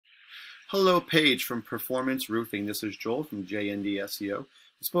Hello, Paige from Performance Roofing. This is Joel from JND SEO. I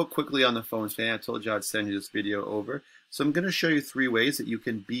spoke quickly on the phone today. I told you I'd send you this video over. So I'm going to show you 3 ways that you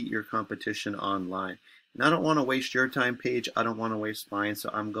can beat your competition online. And I don't want to waste your time, Paige. I don't want to waste mine, so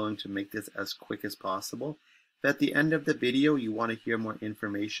I'm going to make this as quick as possible. If at the end of the video you want to hear more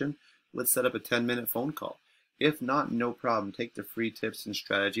information, let's set up a 10-minute phone call. If not, no problem. Take the free tips and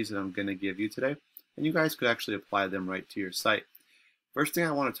strategies that I'm going to give you today, and you guys could actually apply them right to your site. First thing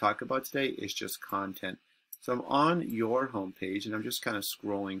I want to talk about today is just content. So I'm on your homepage and I'm just kind of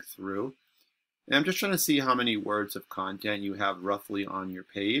scrolling through. And I'm just trying to see how many words of content you have roughly on your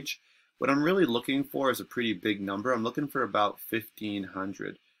page. What I'm really looking for is a pretty big number. I'm looking for about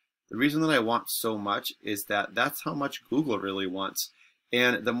 1,500. The reason that I want so much is that that's how much Google really wants.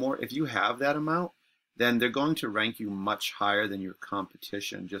 And the more, if you have that amount, then they're going to rank you much higher than your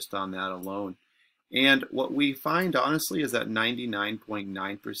competition just on that alone. And what we find, honestly, is that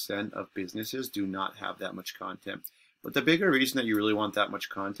 99.9% of businesses do not have that much content. But the bigger reason that you really want that much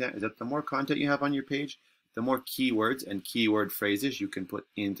content is that the more content you have on your page, the more keywords and keyword phrases you can put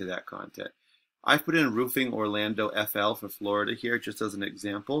into that content. I've put in Roofing Orlando FL for Florida here just as an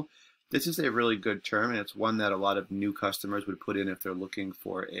example. This is a really good term, and it's one that a lot of new customers would put in if they're looking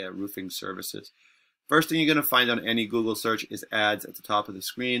for roofing services. First thing you're going to find on any Google search is ads at the top of the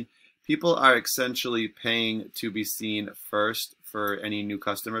screen. People are essentially paying to be seen first for any new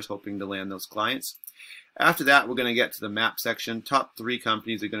customers hoping to land those clients. After that, we're going to get to the map section. Top 3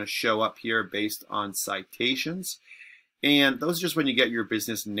 companies are going to show up here based on citations. And those are just when you get your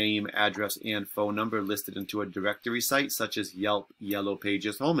business name, address, and phone number listed into a directory site such as Yelp, Yellow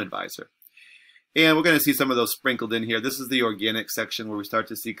Pages, Home Advisor. And we're going to see some of those sprinkled in here. This is the organic section where we start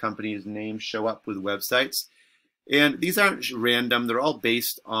to see companies' names show up with websites. And these aren't random, they're all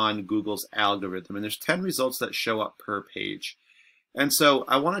based on Google's algorithm, and there's 10 results that show up per page. And so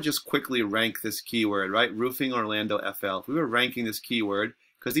I want to just quickly rank this keyword, right? Roofing Orlando FL. If we were ranking this keyword,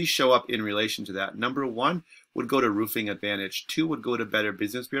 because these show up in relation to that, number 1 would go to Roofing Advantage, 2 would go to Better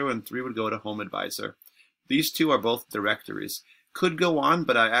Business Bureau, and 3 would go to Home Advisor. These 2 are both directories. Could go on,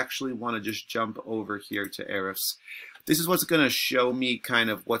 but I actually want to just jump over here to Ahrefs. This is what's going to show me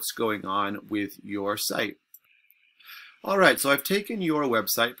kind of what's going on with your site. Alright, so I've taken your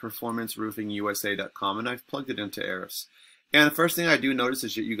website, performanceroofingusa.com, and I've plugged it into Ahrefs. And the first thing I do notice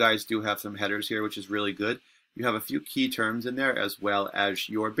is that you guys do have some headers here, which is really good. You have a few key terms in there as well as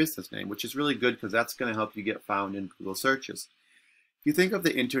your business name, which is really good because that's going to help you get found in Google searches. If you think of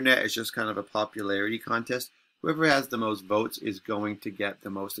the internet as just kind of a popularity contest, whoever has the most votes is going to get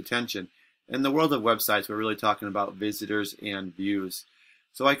the most attention. In the world of websites, we're really talking about visitors and views.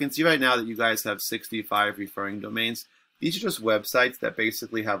 So I can see right now that you guys have 65 referring domains. These are just websites that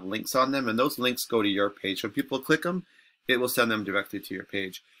basically have links on them, and those links go to your page. When people click them, it will send them directly to your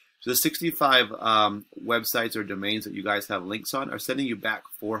page. So the 65 websites or domains that you guys have links on are sending you back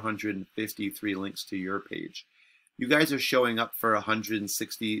 453 links to your page. You guys are showing up for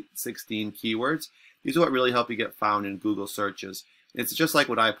 116 keywords. These are what really help you get found in Google searches. It's just like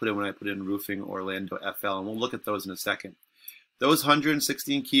what I put in when I put in Roofing Orlando FL, and we'll look at those in a second. Those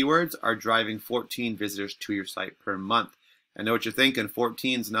 116 keywords are driving 14 visitors to your site per month. I know what you're thinking,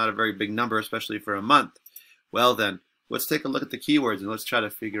 14 is not a very big number, especially for a month. Well then, let's take a look at the keywords and let's try to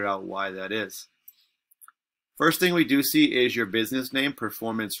figure out why that is. First thing we do see is your business name,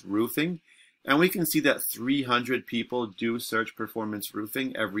 Performance Roofing. And we can see that 300 people do search Performance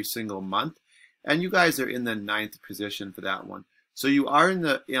Roofing every single month. And you guys are in the 9th position for that one. So you are on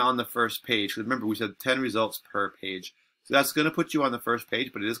the first page. Remember, we said 10 results per page. So that's going to put you on the first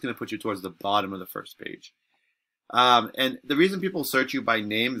page, but it is going to put you towards the bottom of the first page. And the reason people search you by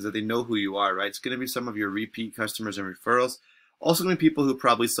name is that they know who you are, right? It's going to be some of your repeat customers and referrals. Also going to be people who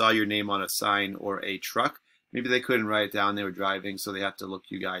probably saw your name on a sign or a truck. Maybe they couldn't write it down, they were driving, so they have to look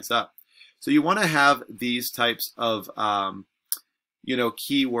you guys up. So you want to have these types of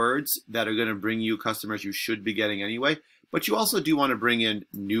keywords that are going to bring you customers you should be getting anyway. But you also do want to bring in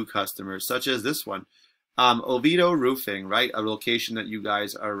new customers, such as this one. Oviedo Roofing, right? A location that you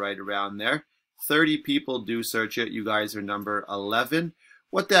guys are right around there. 30 people do search it. You guys are number 11.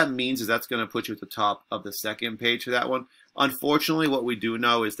 What that means is that's going to put you at the top of the second page for that one. Unfortunately, what we do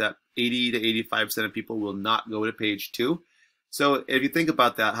know is that 80 to 85% of people will not go to page 2. So if you think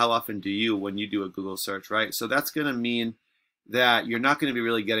about that, how often do you when you do a Google search, right? So that's going to mean that you're not going to be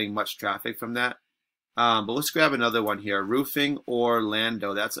really getting much traffic from that. But let's grab another one here. Roofing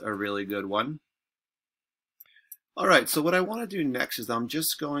Orlando. That's a really good one. Alright, so what I want to do next is I'm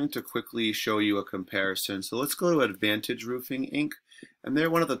just going to quickly show you a comparison. So let's go to Advantage Roofing Inc. And they're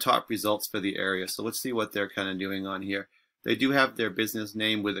one of the top results for the area. So let's see what they're kind of doing on here. They do have their business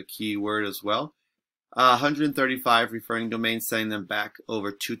name with a keyword as well. 135 referring domains, sending them back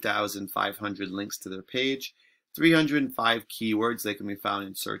over 2,500 links to their page. 305 keywords they can be found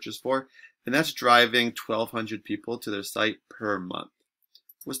in searches for, and that's driving 1,200 people to their site per month.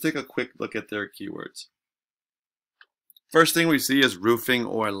 Let's take a quick look at their keywords. First thing we see is roofing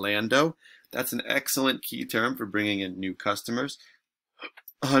Orlando. That's an excellent key term for bringing in new customers.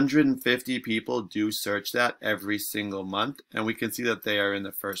 150 people do search that every single month, and we can see that they are in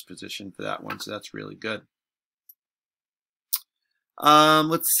the first position for that one, so that's really good.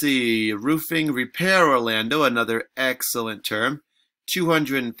 Let's see, roofing repair Orlando, another excellent term.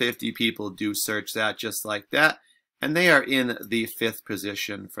 250 people do search that just like that, and they are in the 5th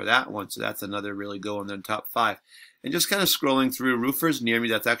position for that one, so that's another really good one in the top 5. And just kind of scrolling through, roofers near me,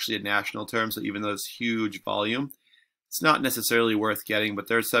 that's actually a national term, so even though it's huge volume, it's not necessarily worth getting, but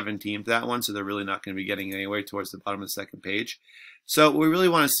there's 17th that one, so they're really not going to be getting anywhere towards the bottom of the second page. So what we really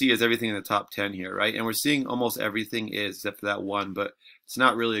want to see is everything in the top 10 here, right? And we're seeing almost everything is, except for that one, but it's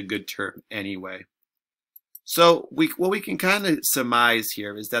not really a good term anyway. So what we can kind of surmise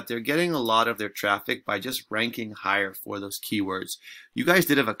here is that they're getting a lot of their traffic by just ranking higher for those keywords. You guys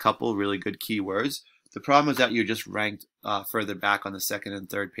did have a couple really good keywords. The problem is that you're just ranked further back on the 2nd and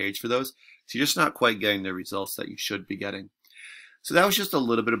 3rd page for those. So you're just not quite getting the results that you should be getting. So that was just a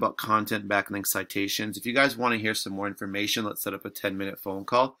little bit about content backlink citations. If you guys want to hear some more information, let's set up a 10-minute phone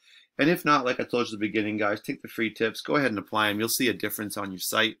call. And if not, like I told you at the beginning, guys, take the free tips, go ahead and apply them. You'll see a difference on your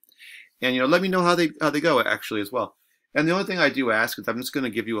site. And let me know how they go actually as well. And the only thing I do ask is I'm just going to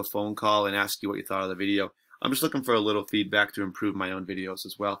give you a phone call and ask you what you thought of the video. I'm just looking for a little feedback to improve my own videos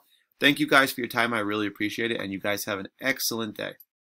as well. Thank you guys for your time. I really appreciate it, and you guys have an excellent day.